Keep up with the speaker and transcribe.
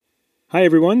Hi,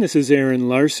 everyone. This is Aaron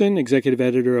Larson, executive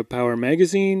editor of Power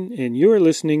Magazine, and you are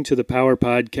listening to the Power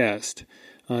Podcast.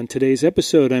 On today's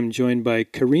episode, I'm joined by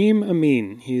Karim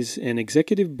Amin. He's an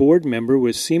executive board member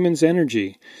with Siemens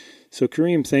Energy. So,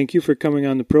 Karim, thank you for coming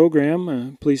on the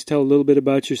program. Please tell a little bit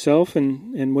about yourself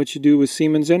and what you do with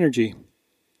Siemens Energy.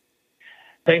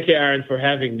 Thank you, Aaron, for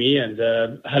having me, and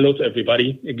hello to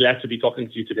everybody. Glad to be talking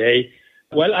to you today.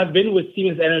 Well, I've been with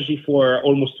Siemens Energy for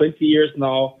almost 20 years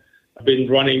now. I've been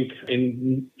running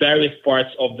in various parts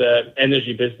of the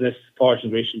energy business, power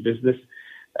generation business.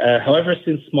 However,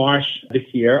 since March this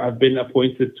year, I've been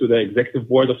appointed to the executive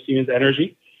board of Siemens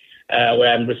Energy,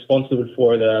 where I'm responsible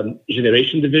for the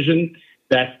generation division.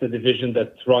 That's the division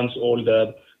that runs all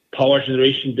the power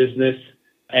generation business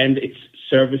and its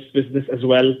service business as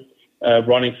well,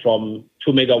 running from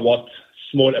 2 megawatt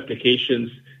small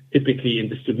applications, typically in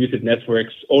distributed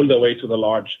networks, all the way to the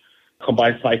large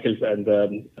combined cycles and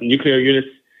nuclear units.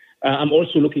 I'm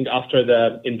also looking after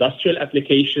the industrial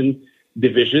application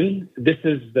division. This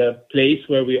is the place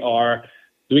where we are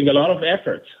doing a lot of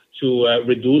effort to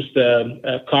reduce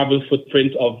the carbon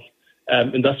footprint of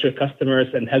industrial customers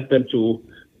and help them to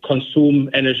consume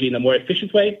energy in a more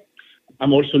efficient way.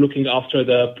 I'm also looking after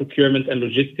the procurement and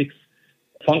logistics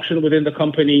function within the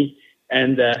company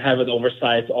and have an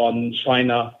oversight on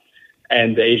China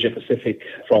and the Asia Pacific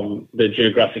from the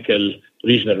geographical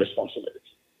regional responsibility.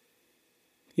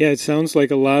 Yeah, it sounds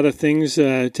like a lot of things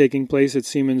taking place at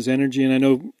Siemens Energy. And I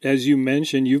know, as you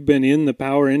mentioned, you've been in the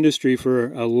power industry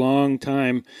for a long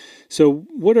time. So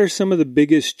what are some of the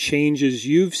biggest changes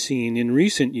you've seen in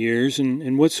recent years,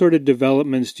 and what sort of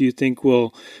developments do you think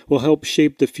will help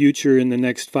shape the future in the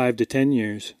next 5 to 10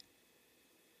 years?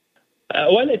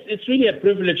 Well, it's really a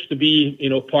privilege to be,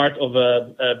 part of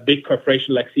a big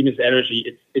corporation like Siemens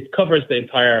Energy. It covers the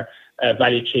entire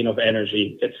value chain of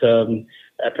energy. It's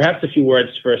perhaps a few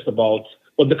words first about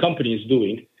what the company is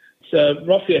doing. It's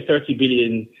roughly a 30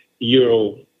 billion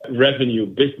euro revenue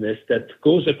business that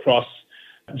goes across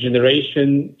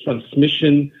generation,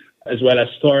 transmission, as well as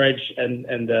storage,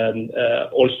 and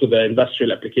also the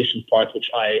industrial application part,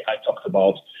 which I talked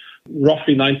about.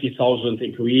 Roughly 90,000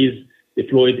 employees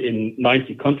deployed in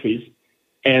 90 countries,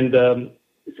 and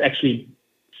it's actually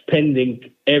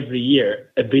spending every year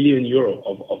 €1 billion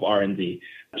of R&D.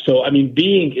 So,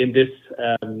 being in this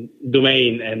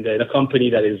domain and in a company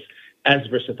that is as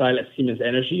versatile as Siemens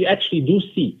Energy, you actually do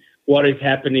see what is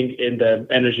happening in the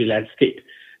energy landscape.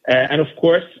 And of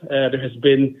course, there has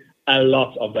been a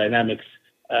lot of dynamics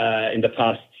in the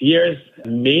past years,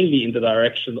 mainly in the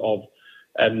direction of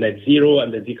net zero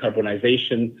and the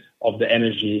decarbonization of the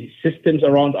energy systems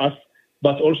around us.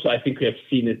 But also, I think we have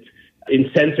seen it in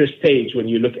center stage when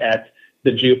you look at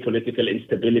the geopolitical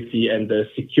instability and the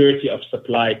security of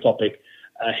supply topic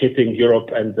hitting Europe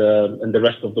and the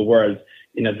rest of the world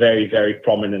in a very, very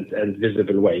prominent and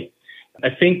visible way. I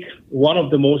think one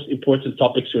of the most important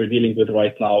topics we're dealing with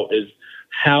right now is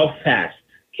how fast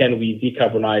can we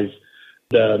decarbonize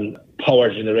the power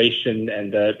generation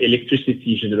and the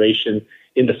electricity generation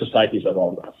in the societies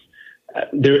around us.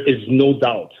 There is no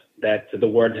doubt that the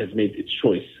world has made its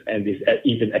choice and is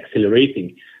even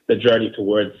accelerating the journey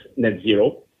towards net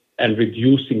zero and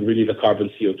reducing really the carbon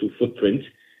CO2 footprint.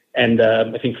 And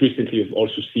I think recently we've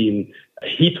also seen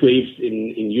heat waves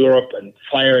in Europe and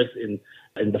fires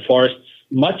in the forests,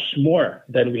 much more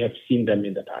than we have seen them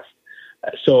in the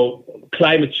past. So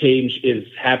climate change is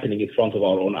happening in front of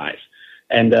our own eyes.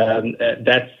 And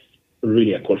that's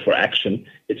really a call for action.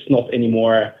 It's not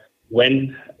anymore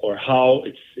when or how,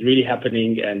 it's really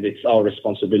happening, and it's our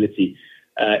responsibility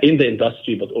in the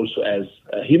industry, but also as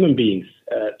human beings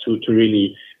to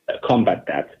really combat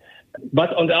that.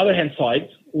 But on the other hand side,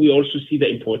 we also see the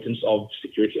importance of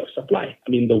security of supply.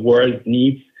 The world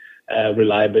needs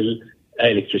reliable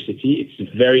electricity.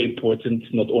 It's very important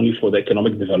not only for the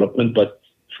economic development, but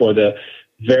for the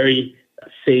very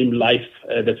same life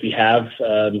that we have.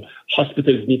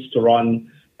 Hospitals needs to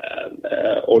run,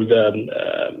 all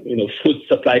the food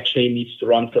supply chain needs to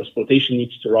run, transportation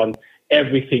needs to run.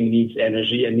 Everything needs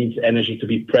energy and needs energy to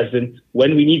be present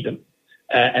when we need them,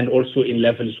 and also in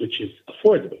levels which is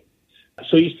affordable.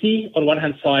 So you see, on one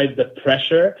hand side, the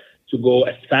pressure to go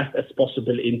as fast as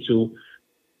possible into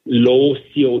low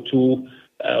CO2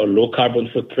 or low carbon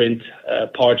footprint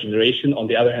power generation. On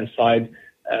the other hand side,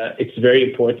 it's very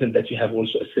important that you have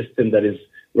also a system that is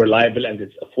reliable and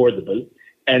it's affordable.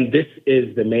 And this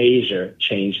is the major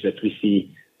change that we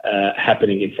see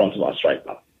happening in front of us right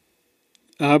now.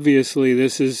 Obviously,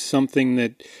 this is something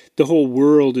that the whole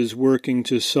world is working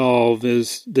to solve,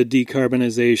 is the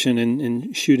decarbonization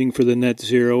and shooting for the net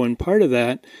zero. And part of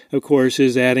that, of course,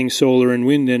 is adding solar and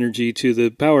wind energy to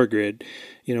the power grid.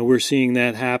 We're seeing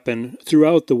that happen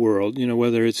throughout the world,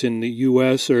 whether it's in the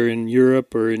U.S. or in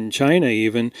Europe or in China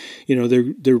even,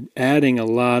 they're adding a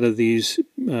lot of these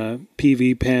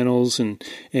PV panels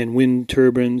and wind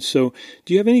turbines. So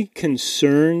do you have any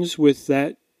concerns with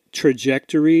that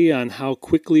trajectory on how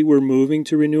quickly we're moving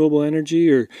to renewable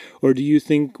energy, or do you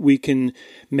think we can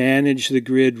manage the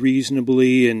grid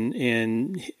reasonably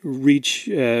and reach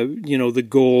the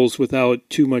goals without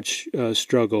too much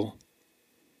struggle?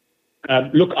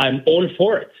 Look, I'm all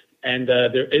for it, and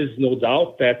there is no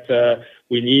doubt that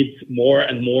we need more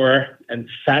and more and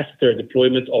faster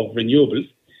deployment of renewables.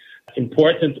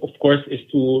 Important, of course, is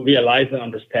to realize and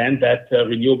understand that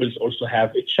renewables also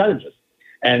have its challenges.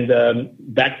 And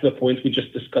back to the point we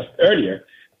just discussed earlier,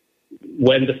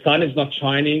 when the sun is not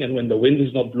shining and when the wind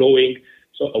is not blowing,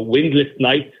 so a windless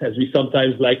night, as we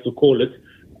sometimes like to call it,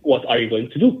 what are you going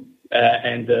to do?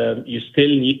 And you still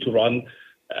need to run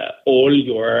all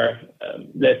your,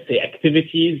 let's say,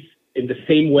 activities in the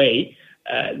same way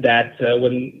that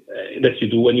you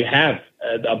do when you have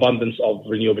the abundance of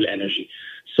renewable energy.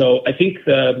 So I think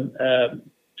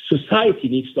society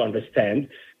needs to understand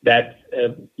that,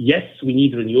 yes, we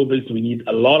need renewables, we need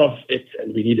a lot of it,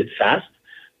 and we need it fast,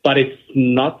 but it's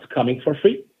not coming for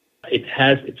free. It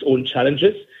has its own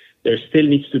challenges. There still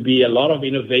needs to be a lot of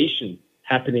innovation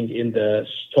happening in the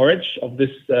storage of this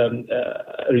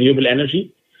renewable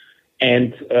energy,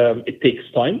 and it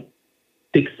takes time,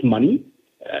 takes money,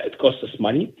 it costs us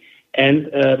money, and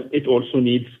it also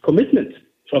needs commitment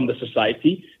from the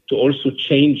society to also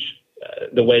change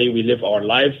the way we live our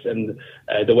lives and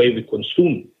the way we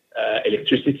consume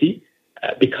electricity,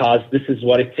 because this is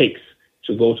what it takes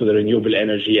to go to the renewable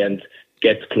energy and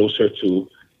get closer to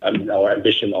our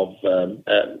ambition of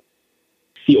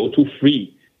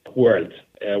CO2-free world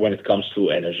when it comes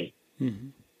to energy. Mm-hmm.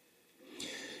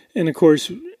 And of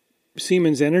course,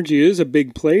 Siemens Energy is a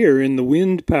big player in the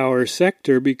wind power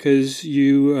sector because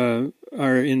you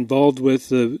are involved with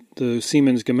the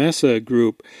Siemens Gamesa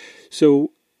group.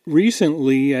 So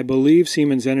recently, I believe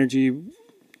Siemens Energy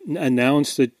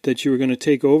announced that you were going to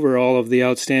take over all of the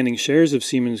outstanding shares of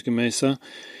Siemens Gamesa.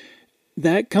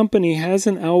 That company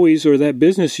hasn't always, or that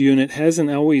business unit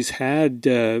hasn't always had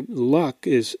luck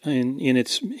in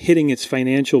its hitting its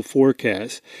financial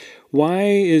forecast. Why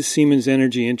is Siemens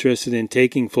Energy interested in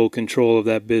taking full control of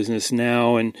that business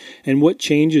now, and what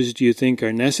changes do you think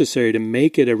are necessary to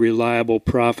make it a reliable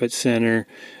profit center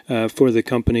for the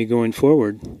company going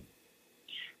forward?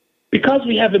 Because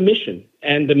we have a mission,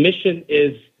 and the mission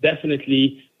is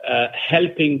definitely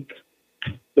helping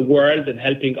the world and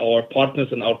helping our partners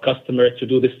and our customers to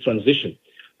do this transition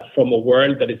from a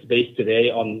world that is based today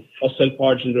on fossil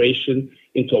power generation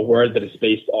into a world that is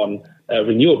based on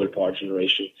renewable power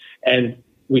generation. And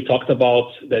we talked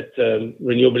about that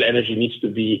renewable energy needs to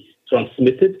be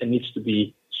transmitted and needs to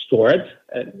be stored.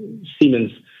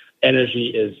 Siemens Energy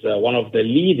is one of the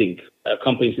leading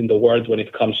companies in the world when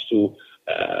it comes to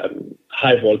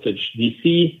high voltage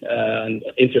DC and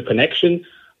interconnection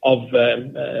of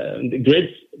the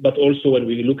grids, but also when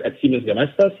we look at Siemens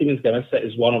Gamesa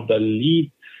is one of the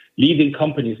leading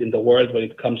companies in the world when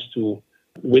it comes to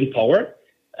wind power.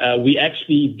 We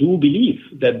actually do believe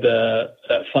that the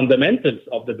fundamentals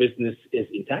of the business is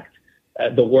intact.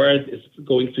 The world is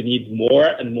going to need more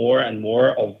and more and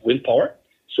more of wind power.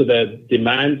 So the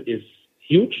demand is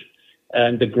huge,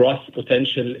 and the growth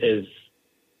potential is,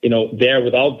 there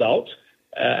without doubt.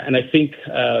 And I think,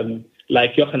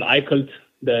 like Jochen Eickholt,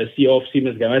 the CEO of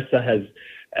Siemens Gamesa, has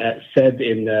said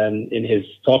in his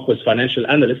talk with financial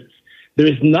analysts, there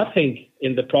is nothing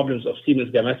in the problems of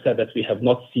Siemens Gamesa that we have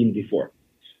not seen before.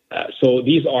 So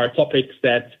these are topics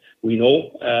that we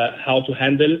know how to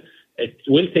handle. It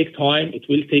will take time. It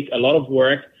will take a lot of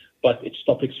work, but it's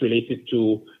topics related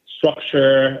to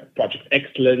structure, project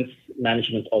excellence,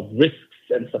 management of risks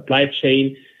and supply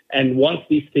chain. And once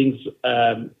these things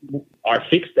are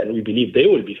fixed, and we believe they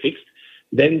will be fixed,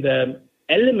 then the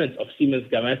element of Siemens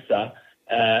Gamesa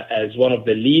as one of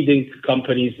the leading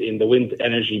companies in the wind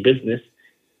energy business,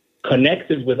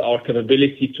 connected with our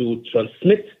capability to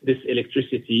transmit this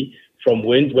electricity from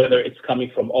wind, whether it's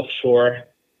coming from offshore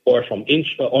or from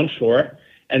onshore,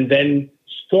 and then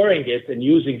storing it and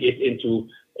using it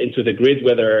into the grid,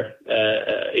 whether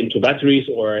into batteries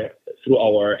or through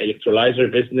our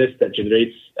electrolyzer business that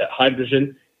generates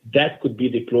hydrogen, that could be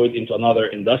deployed into another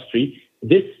industry.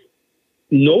 This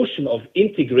notion of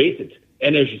integrated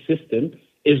energy system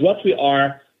is what we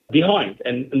are behind.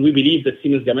 And we believe that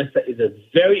Siemens Gamesa is a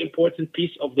very important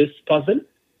piece of this puzzle.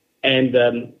 And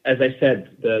as I said,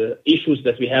 the issues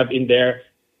that we have in there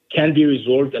can be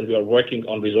resolved, and we are working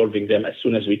on resolving them as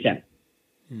soon as we can.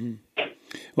 Mm-hmm.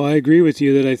 Well, I agree with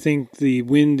you that I think the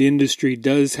wind industry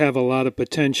does have a lot of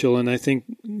potential, and I think,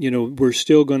 we're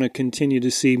still going to continue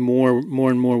to see more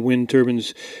and more wind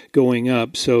turbines going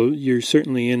up. So you're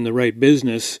certainly in the right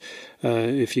business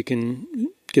if you can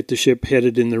get the ship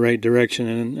headed in the right direction.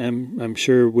 And I'm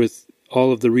sure with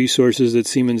all of the resources that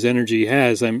Siemens Energy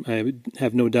has, I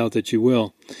have no doubt that you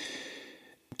will.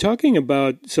 Talking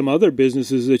about some other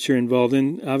businesses that you're involved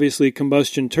in, obviously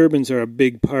combustion turbines are a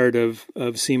big part of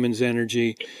Siemens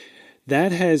Energy.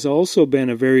 That has also been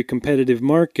a very competitive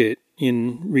market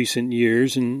in recent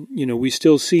years, and we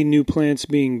still see new plants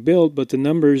being built, but the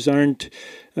numbers aren't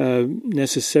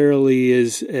necessarily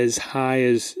as high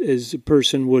as a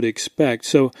person would expect.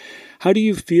 So how do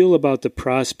you feel about the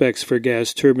prospects for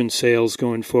gas turbine sales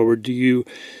going forward? Do you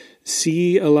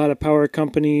see a lot of power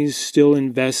companies still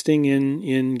investing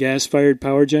in gas-fired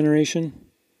power generation?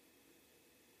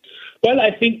 Well,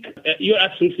 I think you're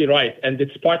absolutely right, and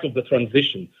it's part of the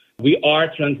transition. We are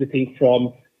transiting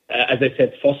from, as I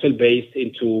said, fossil-based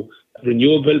into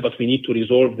renewable, but we need to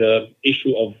resolve the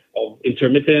issue of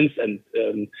intermittence and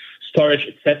storage,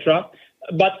 etc.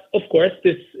 But of course,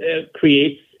 this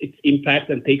creates its impact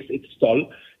and takes its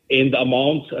toll in the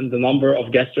amount and the number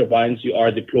of gas turbines you are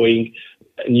deploying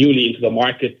newly into the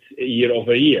market year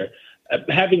over year.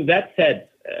 Having that said,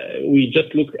 we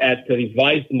just looked at the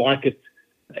revised market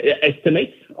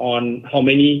estimates on how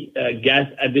many gas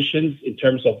additions in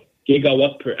terms of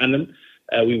gigawatt per annum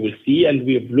we will see, and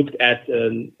we have looked at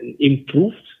an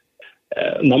improved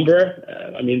number.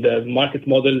 The market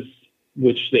models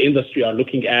which the industry are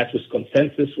looking at with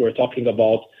consensus, we're talking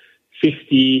about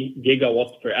 50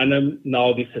 gigawatts per annum.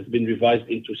 Now this has been revised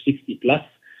into 60 plus.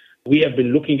 We have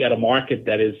been looking at a market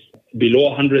that is below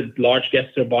 100 large gas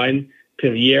turbines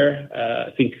per year.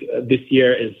 I think this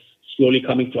year is slowly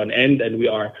coming to an end, and we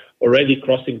are already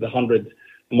crossing the 100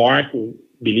 mark. We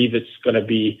believe it's going to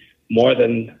be more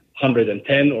than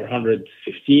 110 or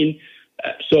 115.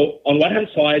 So on one hand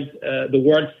side, the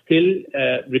world still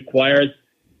requires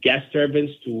gas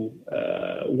turbines to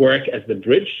work as the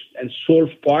bridge and solve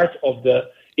part of the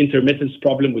intermittence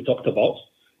problem we talked about.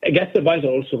 Gas turbines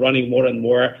are also running more and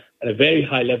more at very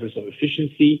high levels of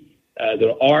efficiency.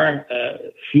 There are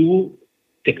few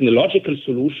technological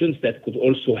solutions that could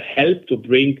also help to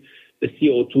bring the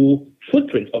CO2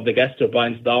 footprint of the gas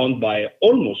turbines down by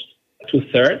almost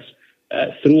 2/3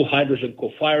 through hydrogen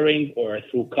co-firing or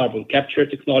through carbon capture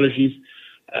technologies.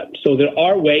 So there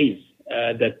are ways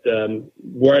that the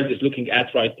world is looking at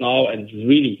right now and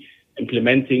really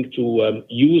implementing to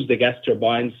use the gas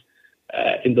turbines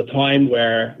in the time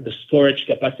where the storage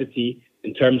capacity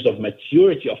in terms of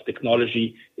maturity of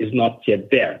technology is not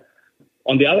yet there.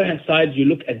 On the other hand side, you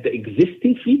look at the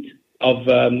existing fleet of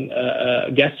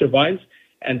gas turbines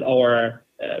and our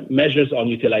measures on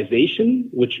utilization,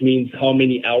 which means how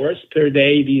many hours per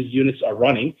day these units are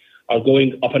running, are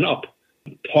going up and up.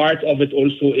 Part of it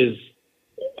also is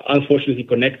unfortunately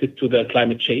connected to the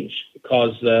climate change,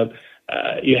 because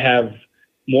you have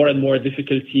more and more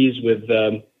difficulties with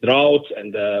drought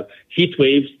and heat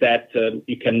waves that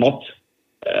you cannot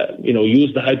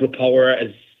use the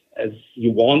hydropower as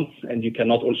you want, and you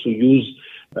cannot also use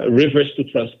rivers to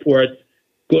transport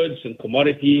goods and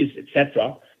commodities,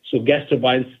 etc. So gas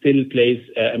turbines still plays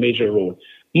a major role.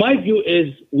 My view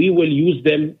is we will use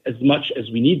them as much as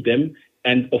we need them,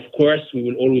 and of course we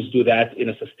will always do that in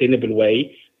a sustainable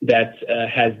way that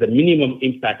has the minimum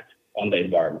impact on the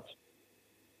environment.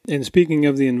 And speaking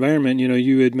of the environment,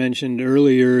 you had mentioned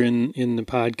earlier in the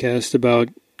podcast about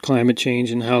climate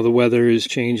change and how the weather is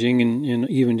changing, and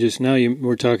even just now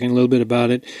we're talking a little bit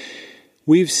about it.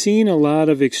 We've seen a lot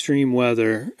of extreme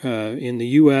weather in the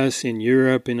U.S., in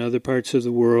Europe, in other parts of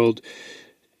the world.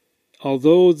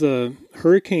 Although the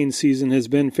hurricane season has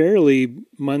been fairly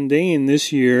mundane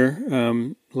this year,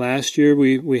 last year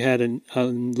we had a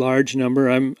large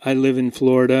number. I live in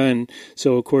Florida, and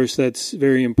so of course that's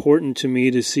very important to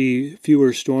me. To see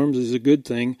fewer storms is a good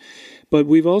thing. But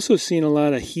we've also seen a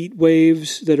lot of heat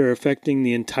waves that are affecting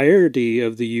the entirety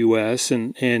of the U.S.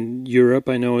 and Europe,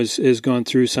 I know, has gone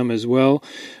through some as well.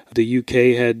 The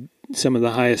U.K. had some of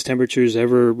the highest temperatures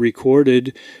ever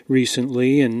recorded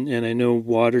recently, and I know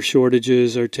water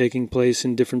shortages are taking place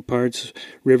in different parts.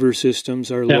 River systems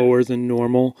are lower than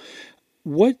normal.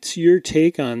 What's your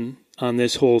take on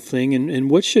this whole thing, and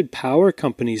what should power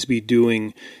companies be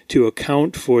doing to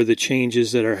account for the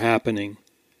changes that are happening?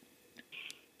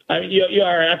 You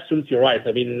are absolutely right.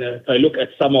 I mean, if I look at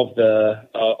some of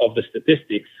the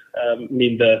statistics,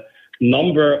 the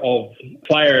number of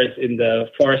fires in the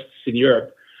forests in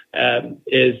Europe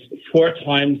is 4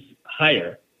 times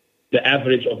higher, the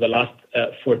average of the last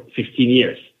 15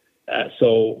 years.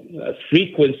 So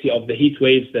frequency of the heat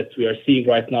waves that we are seeing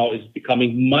right now is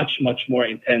becoming much, much more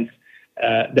intense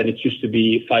than it used to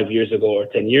be 5 years ago or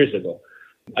 10 years ago.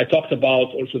 I talked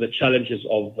about also the challenges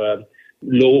of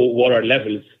low water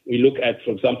levels. We look at,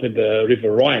 for example, the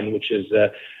River Rhine, which is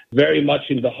very much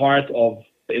in the heart of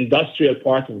the industrial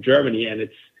part of Germany, and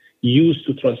it's used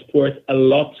to transport a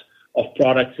lot of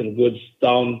products and goods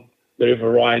down the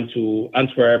River Rhine to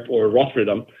Antwerp or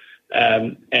Rotterdam.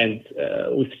 And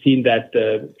we've seen that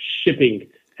shipping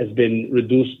has been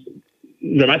reduced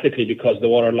dramatically because the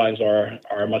water lines are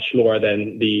much lower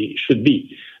than they should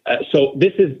be. So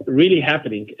this is really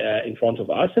happening in front of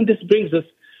us. And this brings us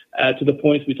to the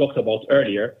point we talked about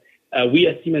earlier. We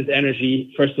at Siemens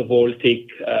Energy, first of all, take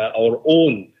our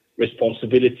own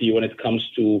responsibility when it comes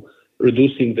to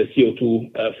reducing the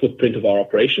CO2 footprint of our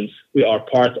operations. We are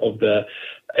part of the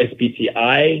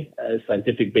SBTi,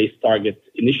 Scientific Based Target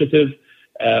Initiative,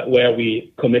 where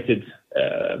we committed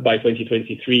by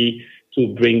 2023 to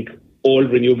bring all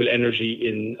renewable energy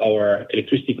in our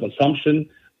electricity consumption.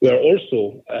 We are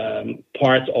also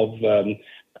part of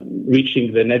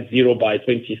reaching the net zero by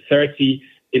 2030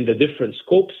 in the different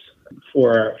scopes.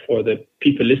 For the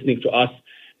people listening to us,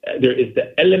 there is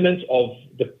the element of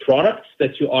the products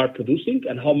that you are producing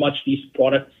and how much these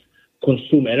products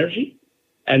consume energy,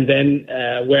 and then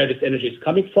where this energy is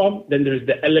coming from. Then there is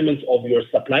the element of your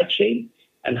supply chain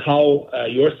and how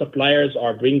your suppliers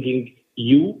are bringing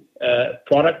you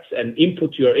products and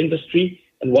input to your industry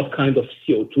and what kind of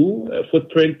CO2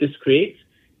 footprint this creates.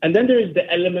 And then there is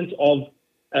the element of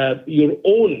your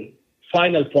own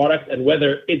final product and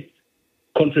whether it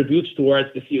contributes towards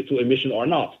the CO2 emission or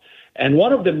not. And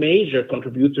one of the major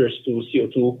contributors to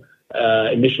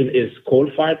CO2 emission is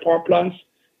coal-fired power plants.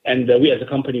 And we as a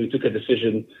company, we took a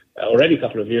decision already a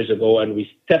couple of years ago, and we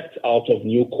stepped out of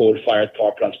new coal-fired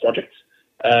power plants projects.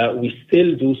 We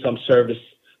still do some service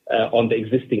on the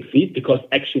existing fleet because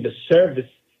actually the service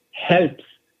helps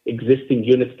existing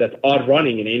units that are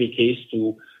running in any case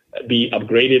to be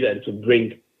upgraded and to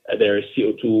bring their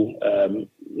CO2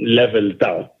 level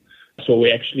down. So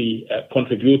we actually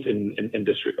contribute in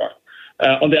this regard.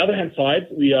 On the other hand side,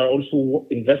 we are also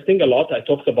investing a lot. I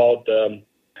talked about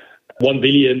 1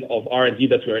 billion of R&D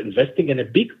that we're investing, and a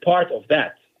big part of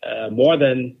that, more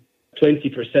than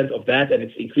 20% of that, and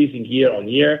it's increasing year on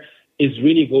year, is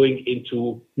really going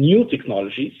into new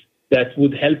technologies that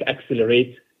would help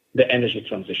accelerate the energy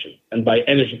transition. And by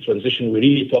energy transition, we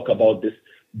really talk about this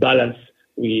balance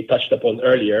we touched upon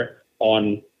earlier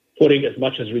on putting as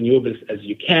much as renewables as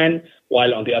you can,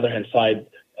 while on the other hand side,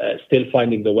 still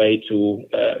finding the way to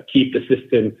keep the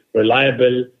system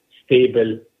reliable,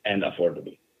 stable, and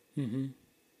affordable. Mm-hmm.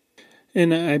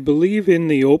 And I believe in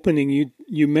the opening,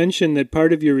 you mentioned that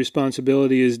part of your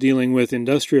responsibility is dealing with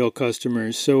industrial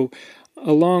customers. So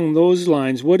along those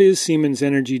lines, what is Siemens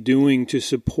Energy doing to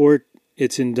support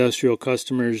its industrial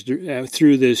customers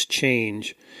through this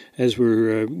change as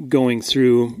we're going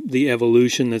through the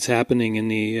evolution that's happening in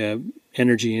the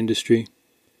energy industry?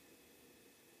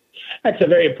 That's a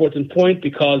very important point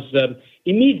because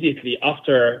immediately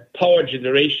after power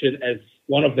generation as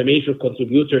one of the major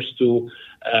contributors to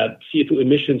CO2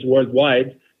 emissions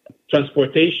worldwide,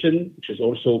 transportation, which is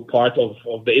also part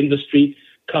of the industry,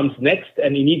 comes next.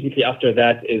 And immediately after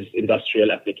that is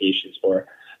industrial applications or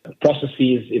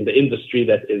processes in the industry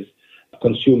that is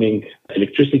consuming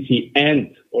electricity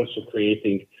and also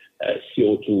creating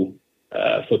CO2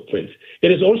 footprint.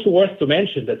 It is also worth to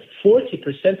mention that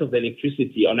 40% of the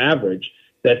electricity on average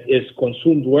that is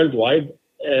consumed worldwide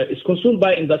is consumed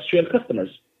by industrial customers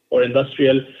or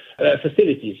industrial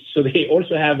facilities. So they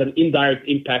also have an indirect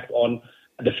impact on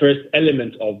the first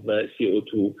element of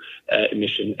CO2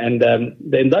 emission. And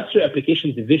the industrial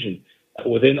applications division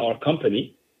within our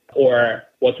company, or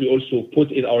what we also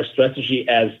put in our strategy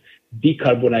as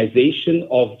decarbonization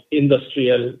of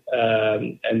industrial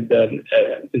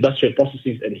industrial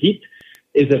processes and heat,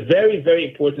 is a very, very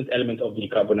important element of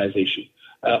decarbonization.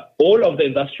 All of the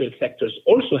industrial sectors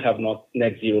also have not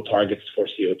net zero targets for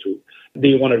CO2.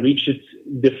 They want to reach it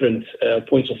different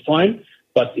points of time.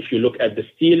 But if you look at the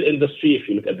steel industry, if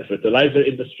you look at the fertilizer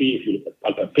industry, if you look at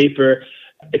pulp and paper,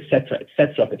 etc.,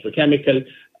 petrochemical,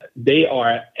 they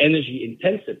are energy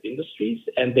intensive industries,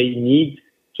 and they need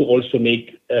to also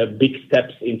make big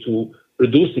steps into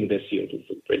reducing their CO2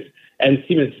 footprint. And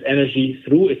Siemens Energy,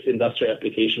 through its industrial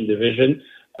application division,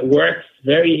 works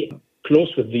very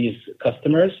close with these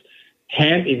customers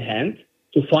hand in hand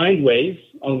to find ways,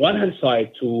 on one hand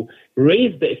side, to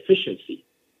raise the efficiency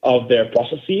of their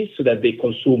processes so that they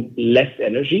consume less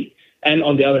energy. And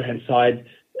on the other hand side,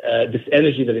 this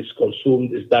energy that is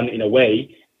consumed is done in a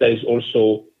way that is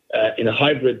also in a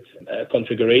hybrid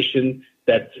configuration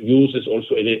that uses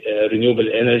also renewable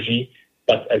energy,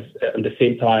 but at the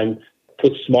same time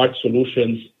put smart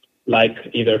solutions like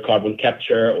either carbon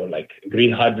capture or like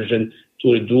green hydrogen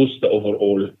to reduce the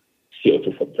overall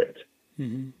CO2 footprint.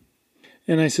 Mm-hmm.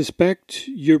 And I suspect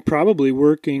you're probably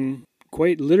working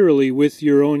quite literally with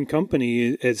your own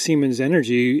company at Siemens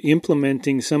Energy,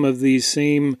 implementing some of these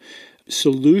same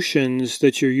solutions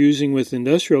that you're using with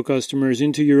industrial customers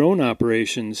into your own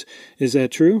operations. Is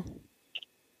that true?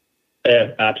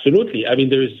 Absolutely. I mean,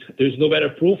 there's no better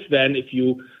proof than if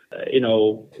you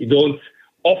don't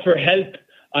offer help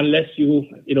unless you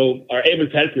are able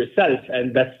to help yourself.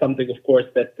 And that's something, of course,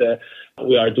 that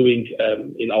we are doing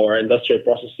in our industrial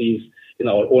processes, in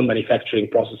our own manufacturing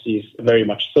processes, very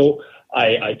much so.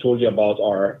 I told you about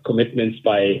our commitments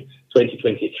by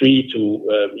 2023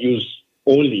 to use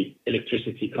only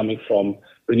electricity coming from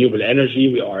renewable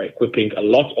energy. We are equipping a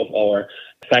lot of our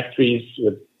factories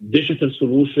with digital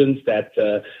solutions that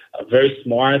are very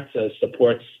smart,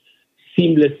 supports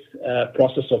seamless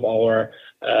process of our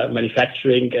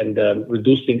manufacturing and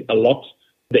reducing a lot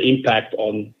the impact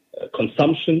on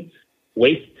consumption,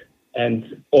 waste,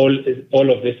 and all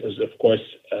of this is, of course,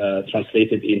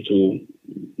 translated into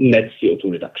net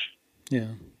CO2 reduction. Yeah.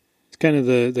 It's kind of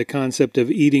the concept of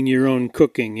eating your own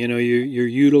cooking. You're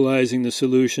utilizing the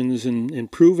solutions and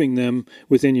improving them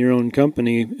within your own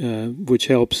company, which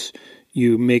helps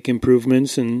you make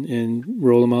improvements and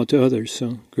roll them out to others.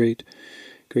 So great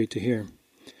to hear.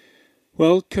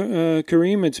 Well,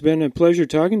 Karim, it's been a pleasure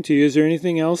talking to you. Is there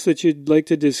anything else that you'd like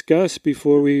to discuss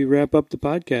before we wrap up the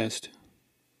podcast?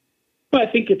 Well, I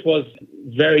think it was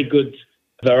very good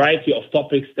variety of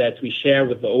topics that we share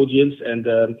with the audience. And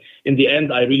in the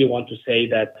end, I really want to say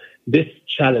that this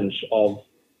challenge of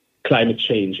climate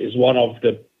change is one of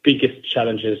the biggest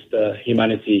challenges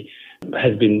humanity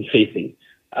has been facing.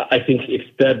 I think it's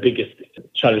the biggest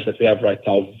challenge that we have right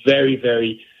now. Very,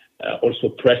 very also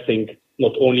pressing,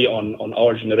 not only on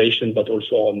our generation, but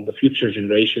also on the future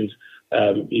generations.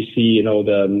 You see,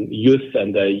 the youth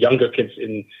and the younger kids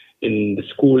in the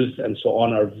schools and so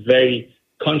on are very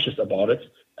conscious about it.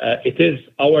 It is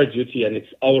our duty and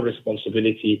it's our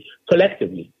responsibility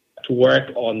collectively to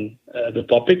work on the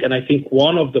topic. And I think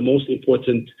one of the most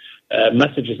important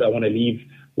messages I want to leave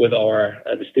with our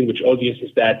distinguished audience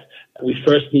is that we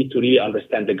first need to really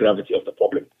understand the gravity of the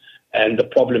problem. And the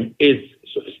problem is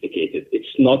sophisticated.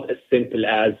 It's not as simple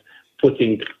as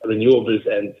putting renewables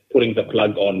and putting the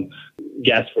plug on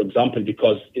gas, for example,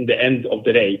 because in the end of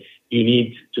the day, you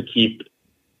need to keep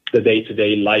the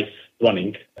day-to-day life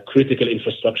running, critical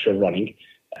infrastructure running,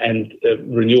 and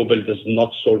renewable does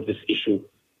not solve this issue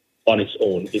on its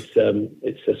own.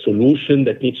 It's a solution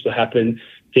that needs to happen,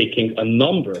 taking a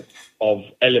number of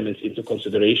elements into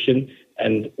consideration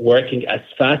and working as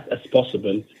fast as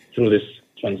possible through this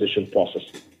transition process.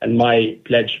 And my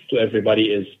pledge to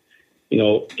everybody is,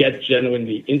 get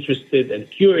genuinely interested and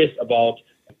curious about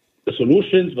the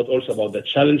solutions, but also about the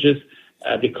challenges,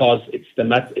 because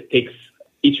it takes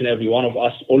each and every one of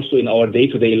us also in our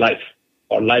day-to-day life.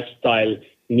 Our lifestyle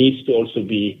needs to also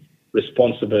be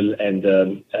responsible and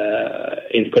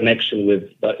in connection with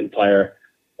the entire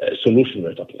solution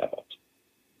we're talking about.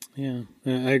 Yeah,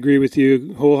 I agree with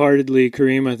you wholeheartedly,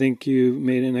 Karim. I think you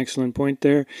made an excellent point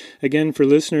there. Again, for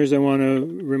listeners, I want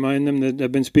to remind them that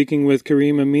I've been speaking with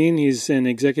Karim Amin. He's an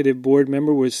executive board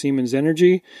member with Siemens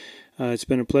Energy. It's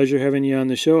been a pleasure having you on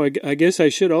the show. I guess I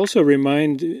should also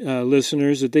remind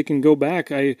listeners that they can go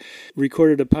back. I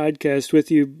recorded a podcast with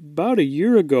you about a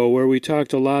year ago where we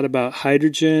talked a lot about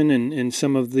hydrogen and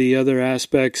some of the other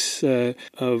aspects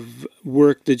of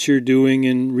work that you're doing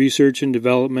in research and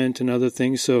development and other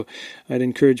things. So I'd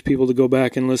encourage people to go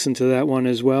back and listen to that one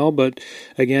as well. But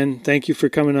again, thank you for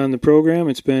coming on the program.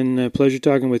 It's been a pleasure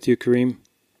talking with you, Karim.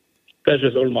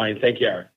 Pleasure's all mine. Thank you, Aaron.